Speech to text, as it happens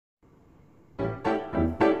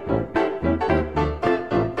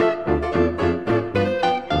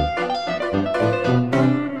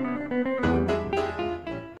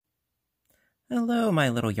Hello, my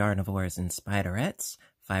little yarnivores and spiderettes.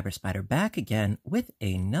 Fiber Spider back again with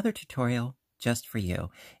another tutorial just for you.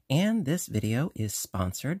 And this video is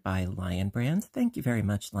sponsored by Lion Brand. Thank you very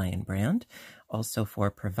much, Lion Brand, also for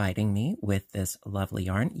providing me with this lovely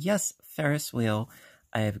yarn. Yes, Ferris Wheel.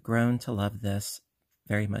 I have grown to love this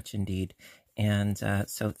very much indeed. And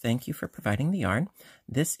so thank you for providing the yarn.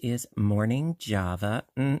 This is Morning Java.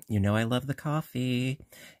 You know I love the coffee.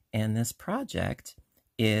 And this project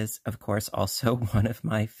is, of course, also one of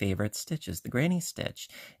my favorite stitches, the granny stitch.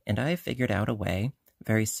 And I figured out a way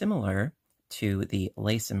very similar to the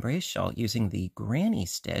lace embrace shawl using the granny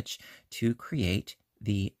stitch to create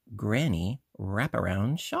the granny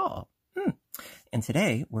wraparound shawl. And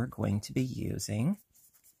today we're going to be using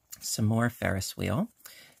some more Ferris Wheel.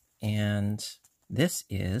 And this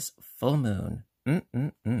is Full Moon.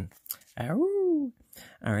 All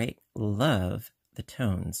right, love the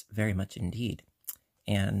tones very much indeed.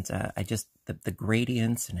 And I just, the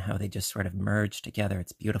gradients and how they just sort of merge together,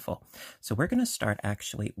 it's beautiful. So we're going to start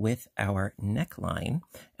actually with our neckline,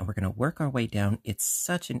 and we're going to work our way down. It's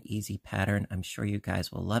such an easy pattern. I'm sure you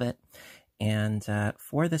guys will love it. And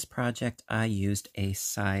for this project, I used a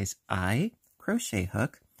size I crochet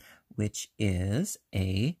hook, which is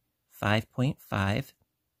a 5.5,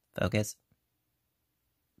 focus,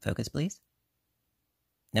 please.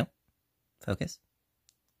 No, focus.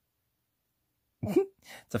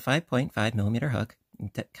 It's a 5.5 millimeter hook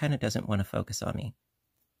that kind of doesn't want to focus on me.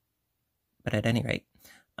 But at any rate,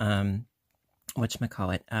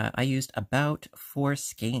 whatchamacallit, I used about 4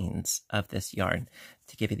 skeins of this yarn.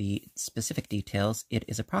 To give you the specific details, it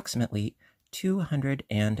is approximately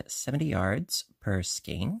 270 yards per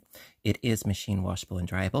skein. It is machine washable and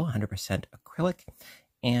dryable, 100% acrylic,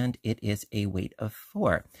 and it is a weight of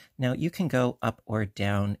 4. Now, you can go up or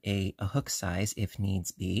down a hook size if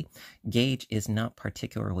needs be. Gauge is not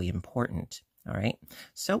particularly important, all right?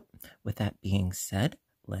 So, with that being said,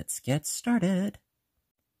 let's get started.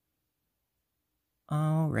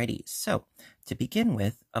 Alrighty, so to begin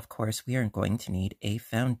with, of course, we are going to need a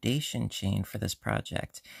foundation chain for this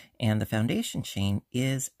project. And the foundation chain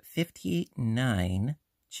is 59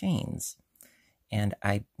 chains. And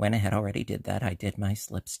I went ahead, already did that. I did my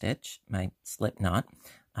slip stitch, my slip knot,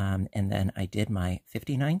 and then I did my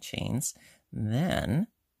 59 chains. Then,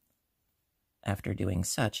 after doing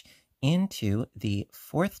such, into the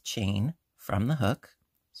 4th chain from the hook,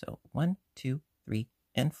 so 1, 2, 3,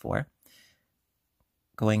 and 4,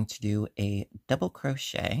 going to do a double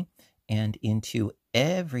crochet, and into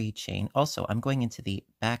every chain, also I'm going into the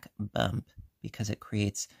back bump because it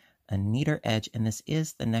creates a neater edge, and this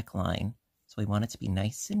is the neckline. So we want it to be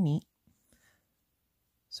nice and neat.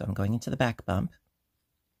 So I'm going into the back bump.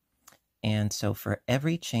 And so for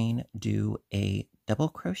every chain, do a double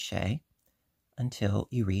crochet until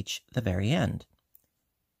you reach the very end.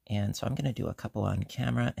 And so I'm going to do a couple on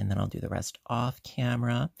camera, and then I'll do the rest off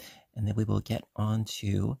camera. And then we will get on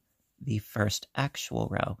to the first actual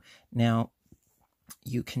row. Now,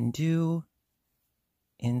 you can do,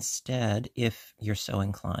 instead, if you're so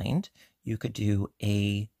inclined, you could do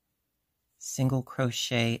a single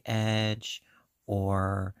crochet edge,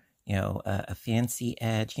 or a fancy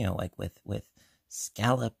edge, like with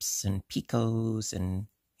scallops and picots and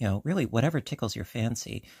really whatever tickles your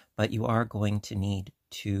fancy. But you are going to need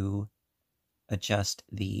to adjust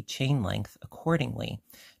the chain length accordingly.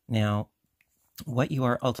 Now, what you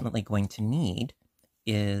are ultimately going to need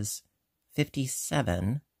is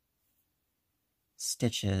 57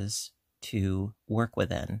 stitches to work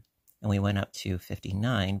within, and we went up to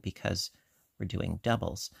 59 because we're doing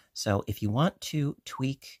doubles. So if you want to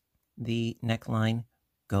tweak the neckline,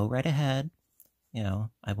 go right ahead.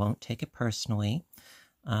 I won't take it personally.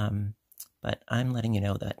 But I'm letting you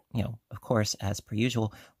know that, of course, as per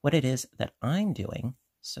usual, what it is that I'm doing,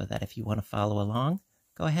 so that if you want to follow along,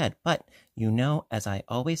 go ahead. But as I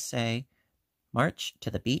always say, march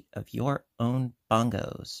to the beat of your own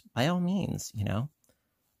bongos. By all means,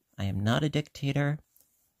 I am not a dictator.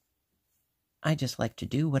 I just like to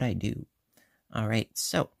do what I do. All right,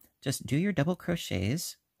 so just do your double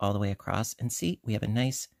crochets all the way across, and see, we have a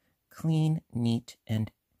nice, clean, neat, and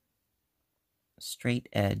straight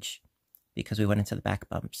edge because we went into the back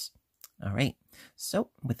bumps. All right,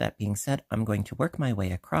 so with that being said, I'm going to work my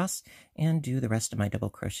way across and do the rest of my double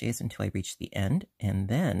crochets until I reach the end, and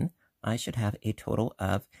then I should have a total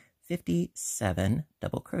of 57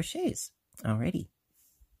 double crochets. Alrighty.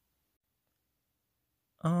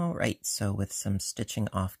 All right, so with some stitching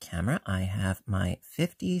off camera, I have my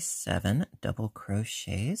 57 double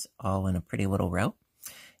crochets all in a pretty little row.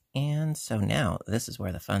 And so now this is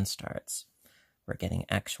where the fun starts. We're getting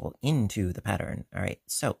actual into the pattern. All right,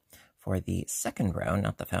 so for the second row,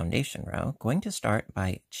 not the foundation row, going to start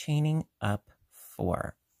by chaining up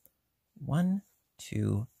 4. 1,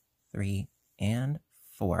 2, 3, and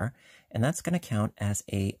 4. And that's going to count as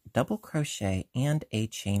a double crochet and a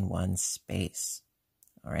chain 1 space.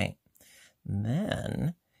 All right.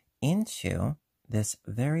 Then into this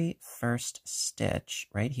very first stitch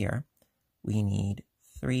right here, we need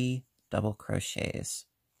 3 double crochets.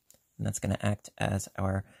 And that's going to act as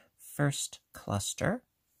our first cluster.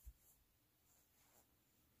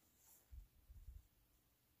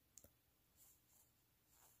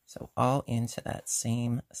 So all into that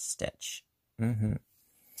same stitch.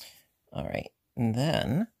 All right, and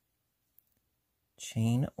then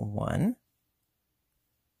chain 1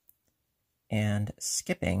 and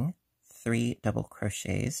skipping 3 double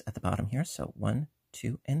crochets at the bottom here. So 1,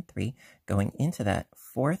 2, and 3, going into that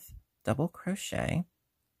 4th double crochet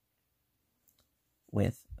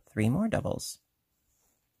with 3 more doubles.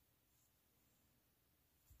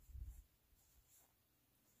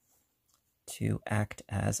 To act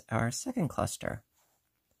as our second cluster.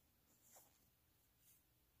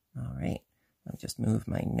 All right, I'll just move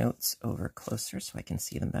my notes over closer so I can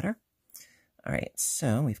see them better. All right,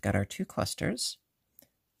 so we've got our 2 clusters.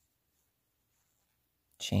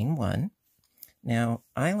 Chain 1. Now,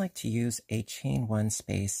 I like to use a chain 1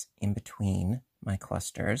 space in between my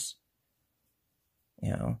clusters.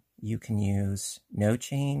 You know, you can use no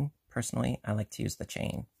chain. Personally, I like to use the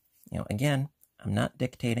chain. You know, again, I'm not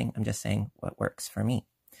dictating, I'm just saying what works for me.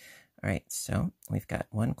 All right, so we've got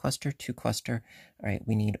 1 cluster, 2 cluster. All right,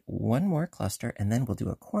 we need 1 more cluster, and then we'll do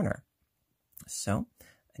a corner. So,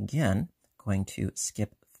 again, going to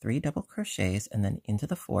skip 3 double crochets, and then into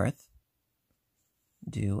the 4th,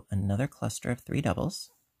 do another cluster of 3 doubles.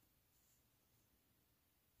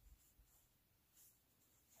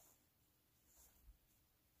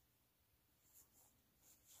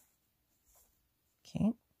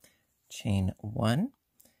 Okay, chain 1.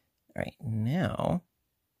 All right, now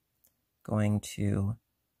going to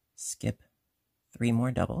skip 3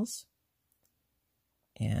 more doubles,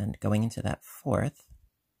 and going into that 4th,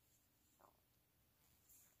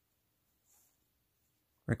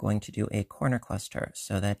 we're going to do a corner cluster.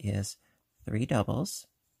 So that is 3 doubles,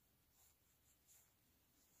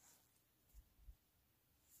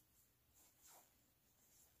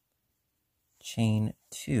 chain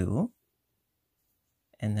 2,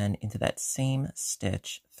 and then into that same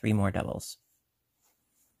stitch, 3 more doubles.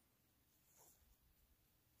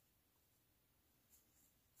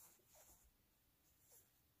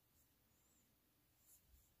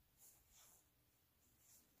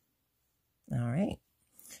 All right,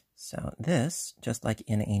 so this, just like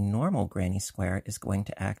in a normal granny square, is going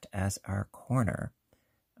to act as our corner.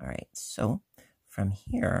 All right, so from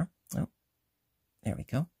here, oh, there we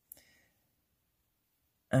go.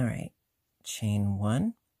 All right, chain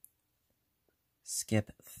 1,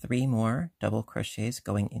 skip 3 more double crochets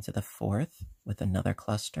going into the 4th with another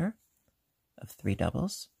cluster of 3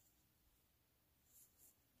 doubles.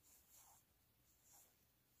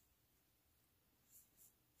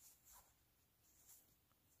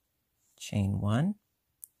 Chain 1,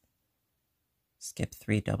 skip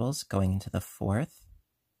 3 doubles going into the 4th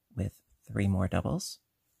with 3 more doubles.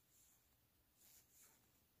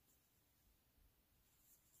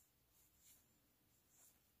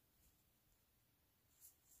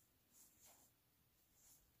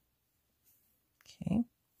 Okay,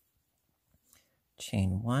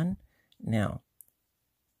 chain 1. Now,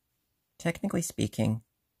 technically speaking,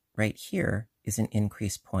 right here is an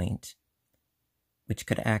increase point, which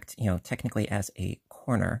could act, you know, technically as a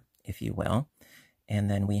corner, if you will. And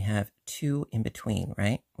then we have 2 in between,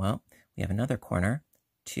 right? Well, we have another corner,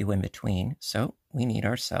 2 in between. So we need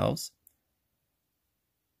ourselves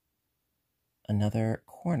another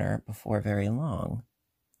corner before very long.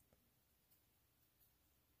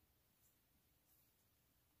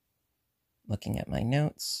 Looking at my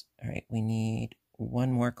notes, all right, we need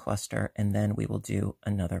 1 more cluster, and then we will do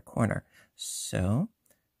another corner. So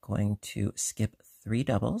going to skip 3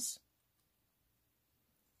 doubles,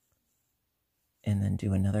 and then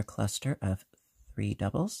do another cluster of 3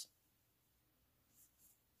 doubles.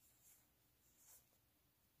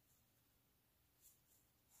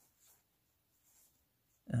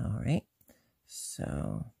 All right,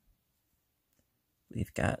 so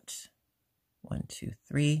we've got 1, 2,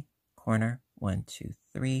 3, corner, 1, 2,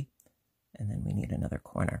 3, and then we need another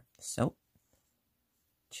corner. So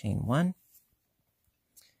chain 1,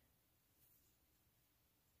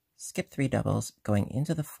 skip 3 doubles going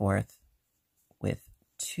into the 4th with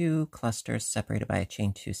 2 clusters separated by a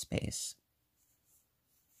chain 2 space.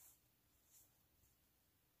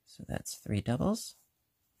 So that's 3 doubles.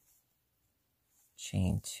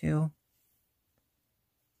 chain 2,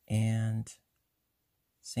 and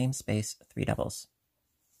same space, 3 doubles.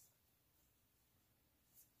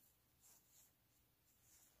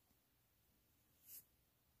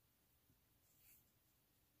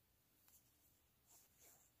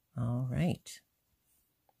 All right.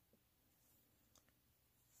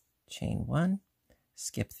 Chain 1,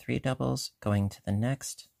 skip 3 doubles, going to the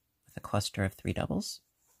next with a cluster of 3 doubles.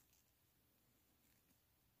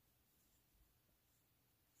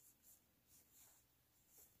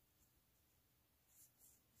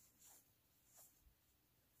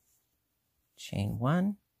 Chain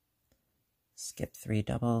 1, skip 3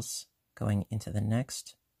 doubles, going into the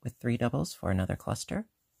next with 3 doubles for another cluster.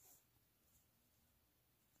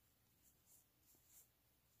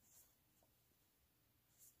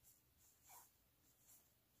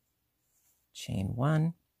 Chain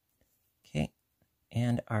 1, okay,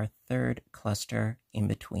 and our third cluster in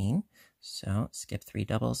between. So skip 3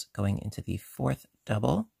 doubles, going into the fourth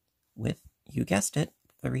double with, you guessed it,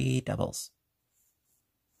 3 doubles.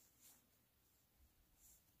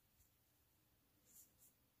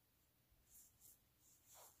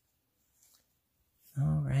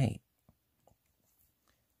 All right.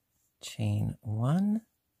 Chain 1.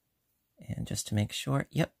 And just to make sure,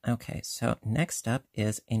 yep, okay, so next up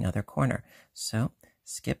is another corner. So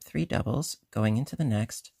skip 3 doubles, going into the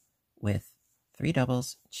next with 3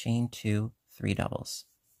 doubles, chain 2, 3 doubles.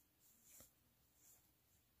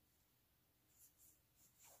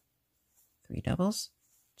 Three doubles,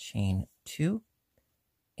 chain 2,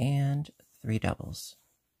 and 3 doubles.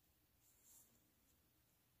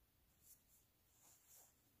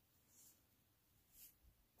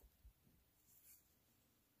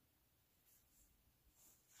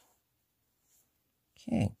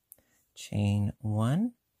 Okay, chain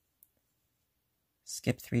 1,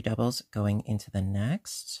 skip 3 doubles, going into the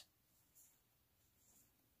next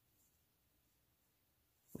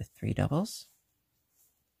with 3 doubles.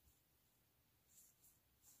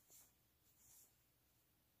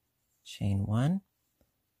 Chain 1,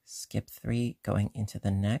 skip 3, going into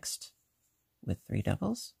the next with 3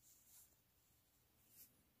 doubles.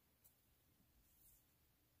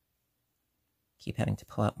 Keep having to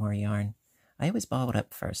pull out more yarn. I always ball it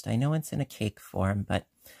up first. I know it's in a cake form, but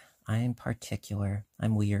I'm particular.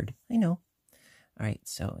 I'm weird. I know. All right,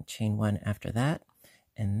 so chain 1 after that,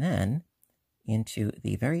 and then into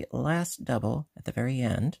the very last double at the very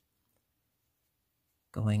end,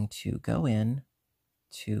 going to go in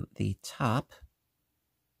to the top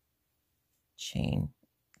chain.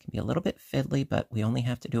 It can be a little bit fiddly, but we only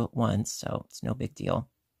have to do it once, so it's no big deal.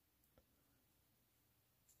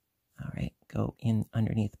 All right, go in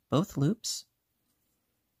underneath both loops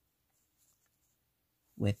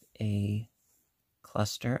with a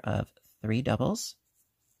cluster of 3 doubles.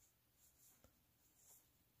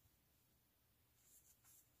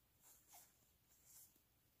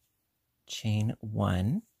 Chain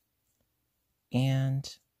 1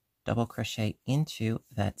 and double crochet into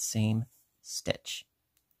that same stitch.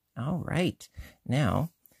 All right,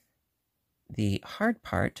 now the hard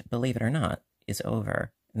part, believe it or not, is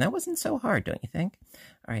over. And that wasn't so hard, don't you think?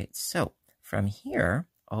 All right, so from here,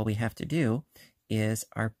 all we have to do is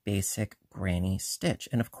our basic granny stitch.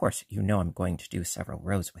 And of course, you know I'm going to do several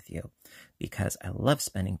rows with you because I love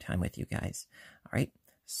spending time with you guys. All right,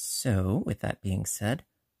 so with that being said,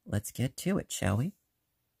 let's get to it, shall we?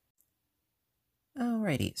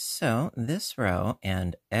 Alrighty, so this row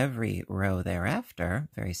and every row thereafter,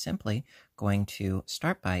 very simply, going to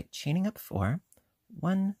start by chaining up 4.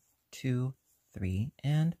 1, 2, 3,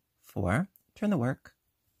 and 4. Turn the work.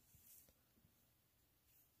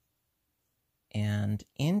 And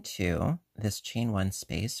into this chain 1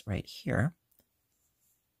 space right here,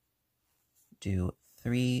 do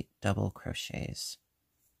 3 double crochets.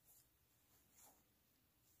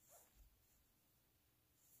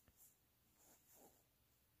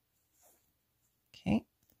 Okay,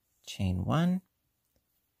 chain 1,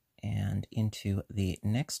 and into the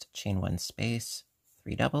next chain 1 space,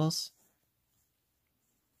 3 doubles.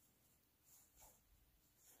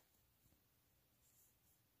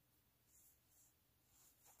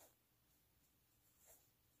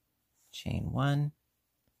 Chain 1,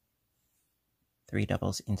 3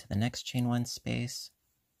 doubles into the next chain 1 space.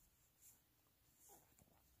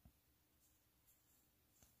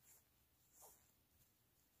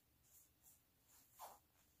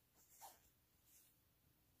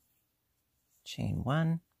 Chain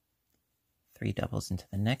 1, 3 doubles into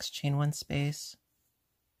the next chain 1 space.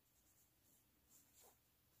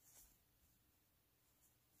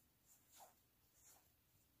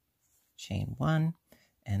 Chain 1,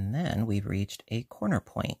 and then we've reached a corner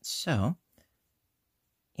point. So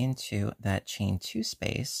into that chain 2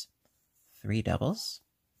 space, 3 doubles,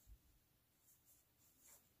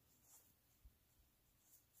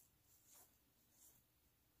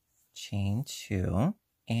 chain 2,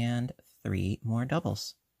 and 3 more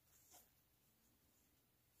doubles.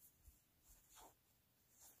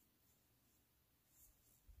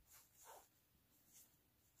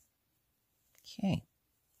 Okay,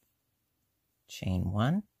 chain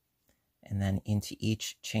 1, and then into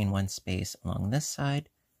each chain 1 space along this side,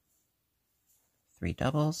 3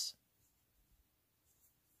 doubles,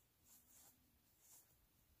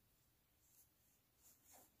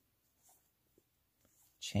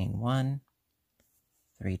 chain 1,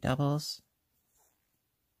 3 doubles,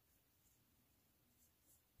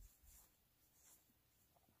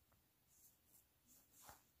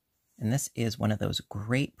 and this is one of those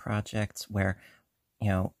great projects where,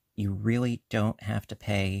 you really don't have to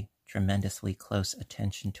pay tremendously close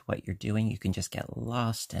attention to what you're doing. You can just get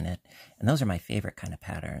lost in it. And those are my favorite kind of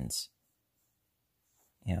patterns.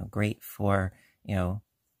 Great for,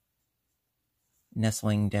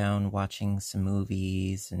 nestling down, watching some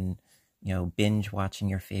movies and, binge watching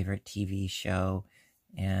your favorite TV show.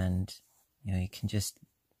 And, you can just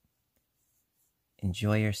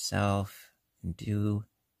enjoy yourself and do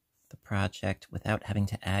the project without having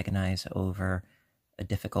to agonize over a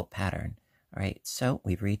difficult pattern. All right, so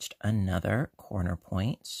we've reached another corner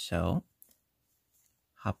point. So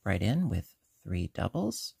hop right in with 3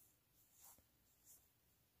 doubles.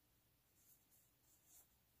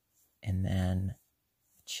 And then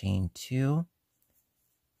chain 2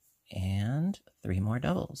 and 3 more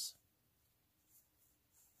doubles.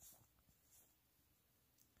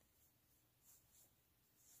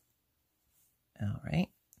 All right,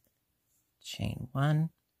 chain 1,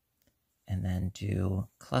 and then do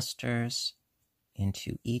clusters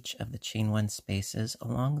into each of the chain 1 spaces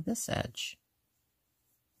along this edge.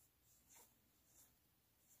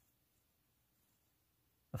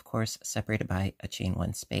 Of course, separated by a chain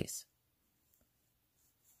 1 space.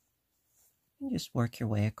 And just work your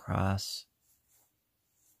way across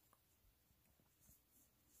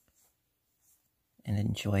and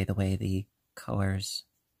enjoy the way the colors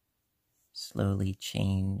slowly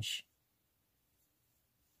change.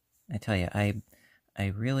 I tell you, I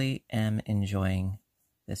really am enjoying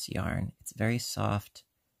this yarn. It's very soft,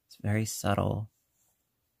 it's very subtle.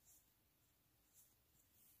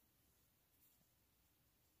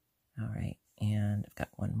 All right, and I've got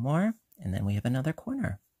one more, and then we have another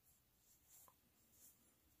corner.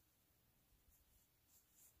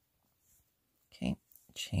 Okay,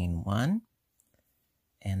 chain 1,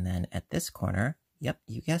 and then at this corner, yep,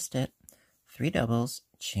 you guessed it, 3 doubles,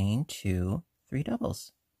 chain 2, 3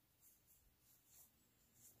 doubles.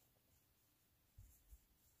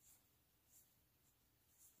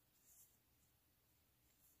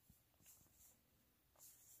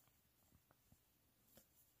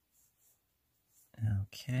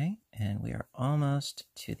 Okay, and we are almost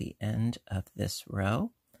to the end of this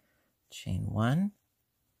row. Chain 1,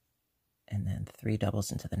 and then 3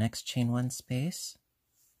 doubles into the next chain 1 space.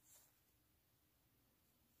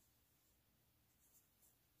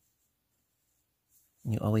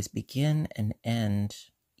 You always begin and end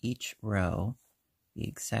each row the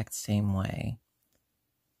exact same way.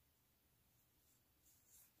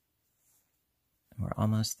 And we're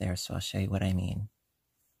almost there, so I'll show you what I mean.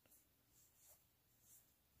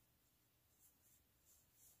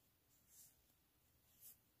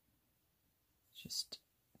 Just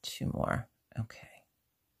 2 more. Okay.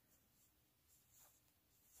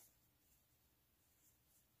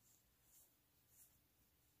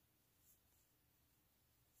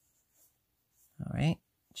 All right,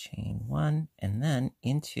 chain 1, and then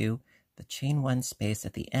into the chain 1 space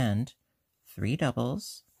at the end, 3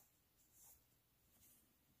 doubles.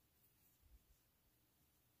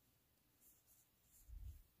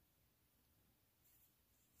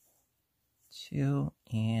 Two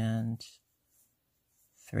and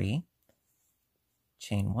 3,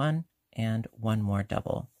 chain 1, and 1 more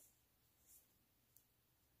double.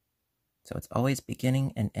 So it's always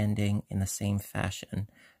beginning and ending in the same fashion,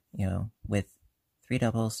 with 3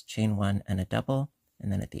 doubles, chain 1, and a double, and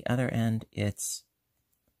then at the other end, it's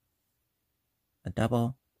a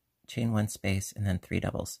double, chain 1 space, and then 3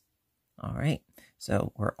 doubles. All right,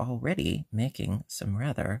 so we're already making some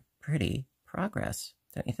rather pretty progress,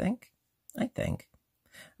 don't you think? I think.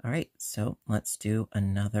 All right, so let's do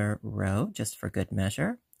another row just for good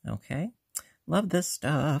measure. Okay, love this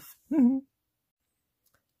stuff.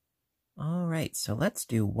 All right, so let's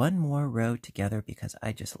do one more row together because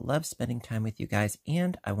I just love spending time with you guys,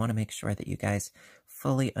 and I want to make sure that you guys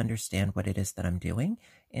fully understand what it is that I'm doing,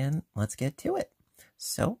 and let's get to it.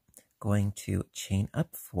 So going to chain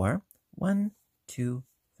up 4, 1, 2,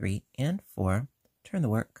 3, and 4, turn the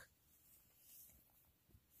work,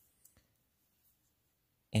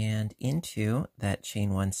 and into that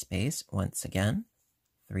chain 1 space once again,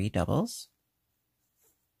 3 doubles,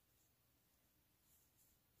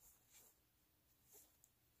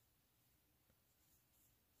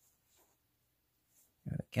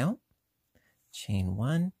 there we go, chain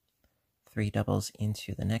 1, 3 doubles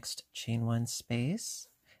into the next chain 1 space,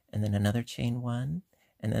 and then another chain 1,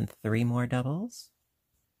 and then 3 more doubles.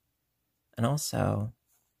 And also,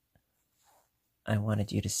 I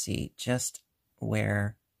wanted you to see just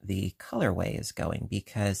where the colorway is going,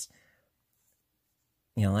 because,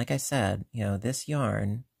 like I said, this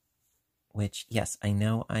yarn, which, yes, I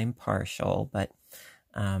know I'm partial, but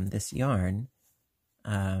this yarn,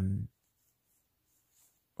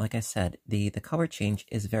 like I said, the color change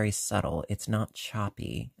is very subtle. It's not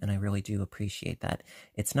choppy, and I really do appreciate that.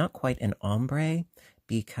 It's not quite an ombre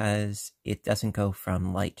because it doesn't go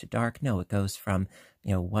from light to dark. No, it goes from,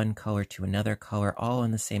 one color to another color, all in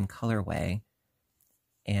the same colorway.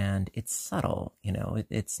 And it's subtle,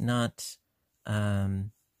 it's not, there's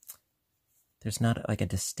not like a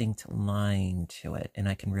distinct line to it, and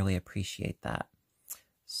I can really appreciate that.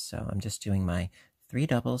 So I'm just doing my 3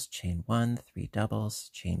 doubles, chain 1, 3 doubles,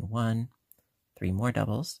 chain 1, 3 more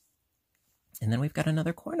doubles, and then we've got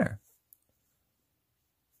another corner.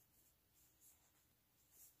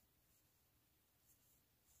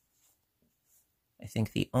 I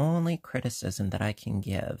think the only criticism that I can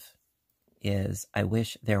give is I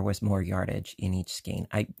wish there was more yardage in each skein.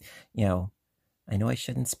 I know I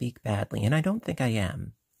shouldn't speak badly, and I don't think I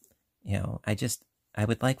am. I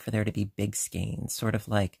would like for there to be big skeins, sort of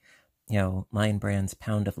like, Lion Brand's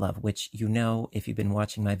Pound of Love, which, if you've been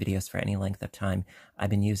watching my videos for any length of time, I've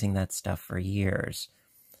been using that stuff for years.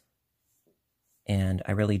 And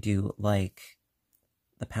I really do like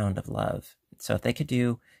the Pound of Love. So if they could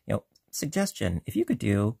do, suggestion, if you could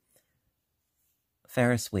do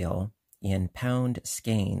Ferris Wheel in pound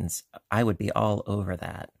skeins, I would be all over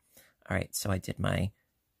that. All right, so I did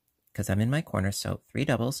because I'm in my corner, so 3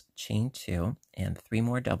 doubles, chain 2, and 3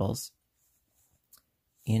 more doubles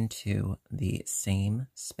into the same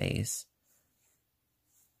space.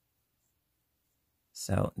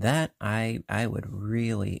 So that, I would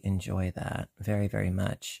really enjoy that very, very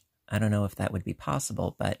much. I don't know if that would be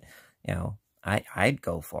possible, but, I'd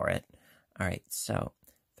go for it. All right, so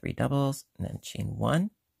 3 doubles, and then chain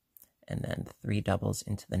 1, and then 3 doubles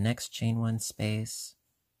into the next chain 1 space.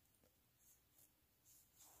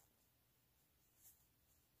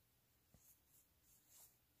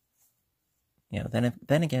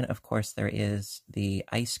 Then again, of course, there is the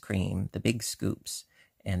ice cream, the big scoops,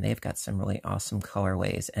 and they've got some really awesome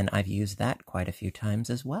colorways, and I've used that quite a few times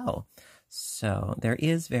as well. So there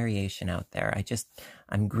is variation out there.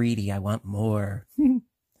 I'm greedy. I want more. I'm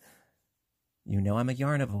a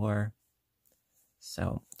yarnivore.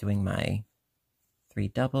 So doing my 3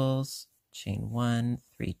 doubles, chain 1,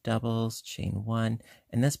 3 doubles, chain 1,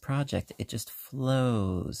 and this project, it just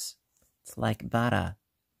flows. It's like butter.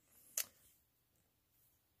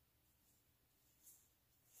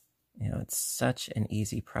 It's such an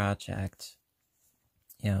easy project.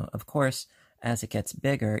 Of course, as it gets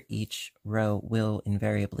bigger, each row will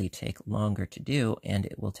invariably take longer to do, and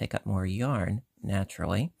it will take up more yarn,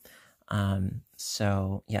 naturally.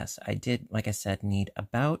 So, yes, I did, like I said, need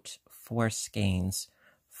about 4 skeins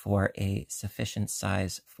for a sufficient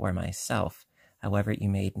size for myself. However, you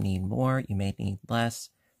may need more, you may need less.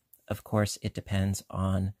 Of course, it depends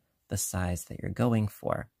on the size that you're going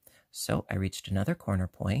for. So I reached another corner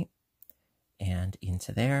point, and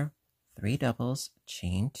into there, 3 doubles,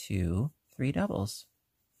 chain 2, 3 doubles.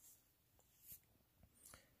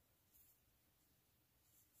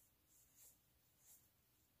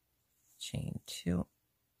 Chain 2,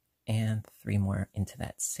 and 3 more into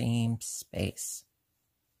that same space.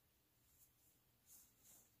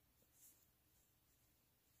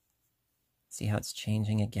 See how it's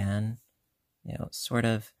changing again? Sort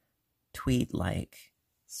of tweed-like.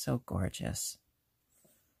 So gorgeous.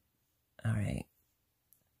 All right,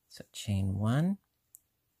 so chain 1,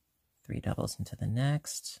 3 doubles into the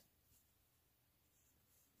next.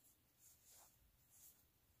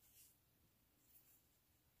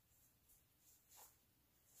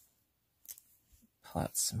 Pull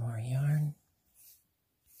out some more yarn.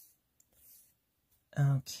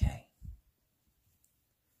 Okay.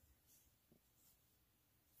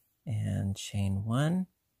 And chain 1,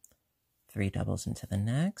 3 doubles into the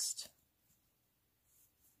next.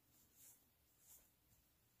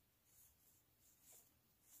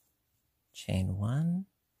 Chain 1,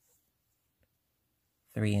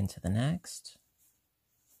 3 into the next,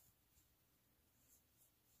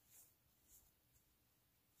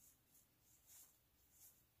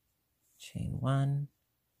 chain 1,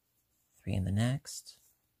 3 in the next,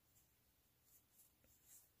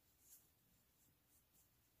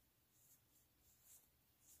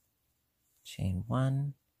 chain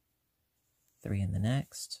 1, 3 in the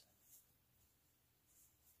next,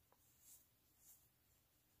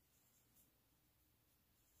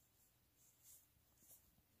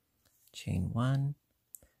 chain 1.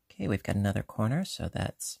 Okay, we've got another corner, so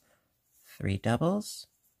that's 3 doubles,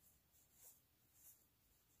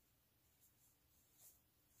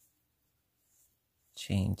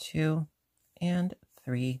 chain 2, and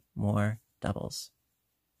 3 more doubles.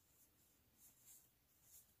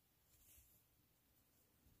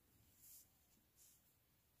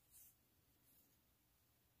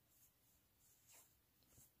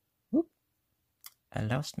 Whoop, I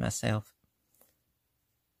lost myself.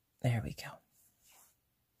 There we go.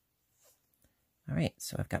 All right,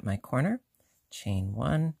 so I've got my corner, chain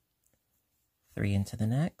 1, 3 into the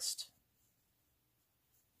next,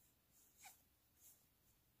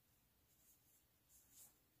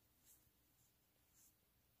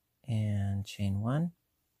 and chain 1,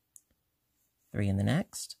 3 in the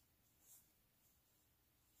next,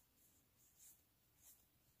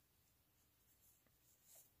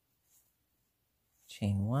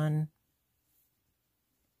 chain 1,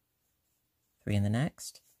 3 in the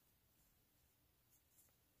next,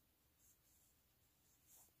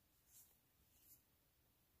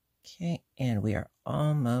 okay, and we are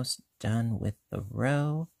almost done with the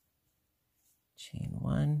row, chain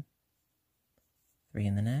 1, 3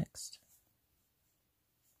 in the next,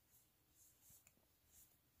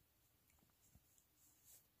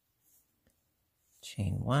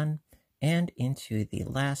 chain 1, and into the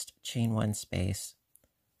last chain 1 space,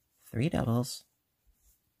 3 doubles,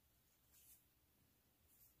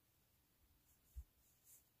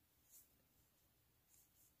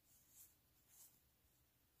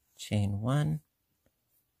 chain 1,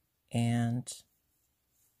 and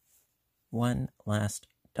 1 last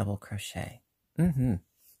double crochet. All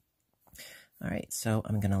right, so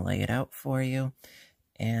I'm going to lay it out for you,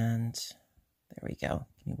 and there we go.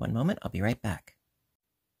 Give me one moment. I'll be right back.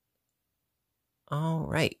 All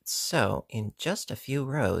right, so in just a few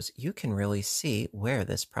rows, you can really see where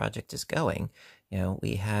this project is going. You know,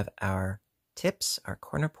 we have our tips, our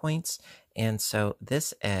corner points, and so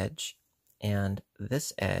this edge and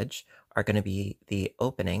this edge are going to be the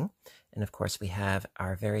opening. And of course, we have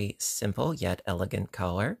our very simple yet elegant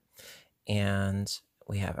color, and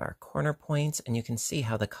we have our corner points, and you can see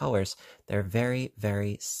how the colors, they're very,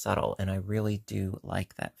 very subtle, and I really do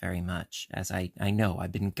like that very much, as I know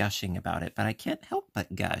I've been gushing about it, but I can't help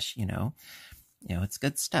but gush, you know, it's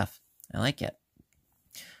good stuff. I like it.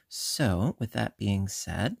 So with that being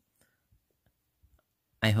said,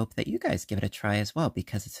 I hope that you guys give it a try as well,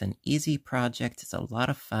 because it's an easy project, it's a lot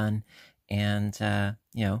of fun, and,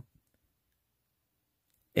 you know,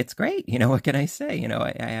 it's great. You know, what can I say? You know,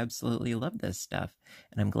 I absolutely love this stuff,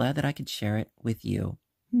 and I'm glad that I could share it with you.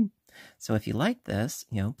 So if you like this,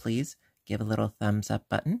 you know, please give a little thumbs up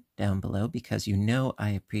button down below, because you know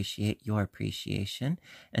I appreciate your appreciation.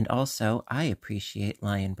 And also, I appreciate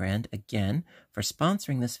Lion Brand again for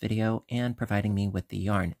sponsoring this video and providing me with the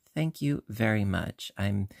yarn. Thank you very much.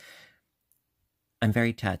 I'm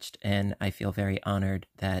very touched, and I feel very honored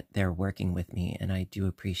that they're working with me, and I do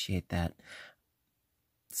appreciate that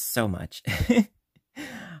so much.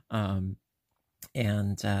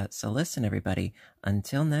 So listen, everybody,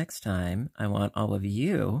 until next time, I want all of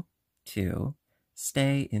you to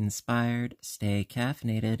stay inspired, stay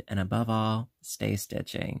caffeinated, and above all, stay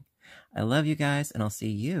stitching. I love you guys, and I'll see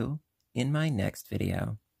you in my next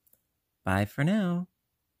video. Bye for now.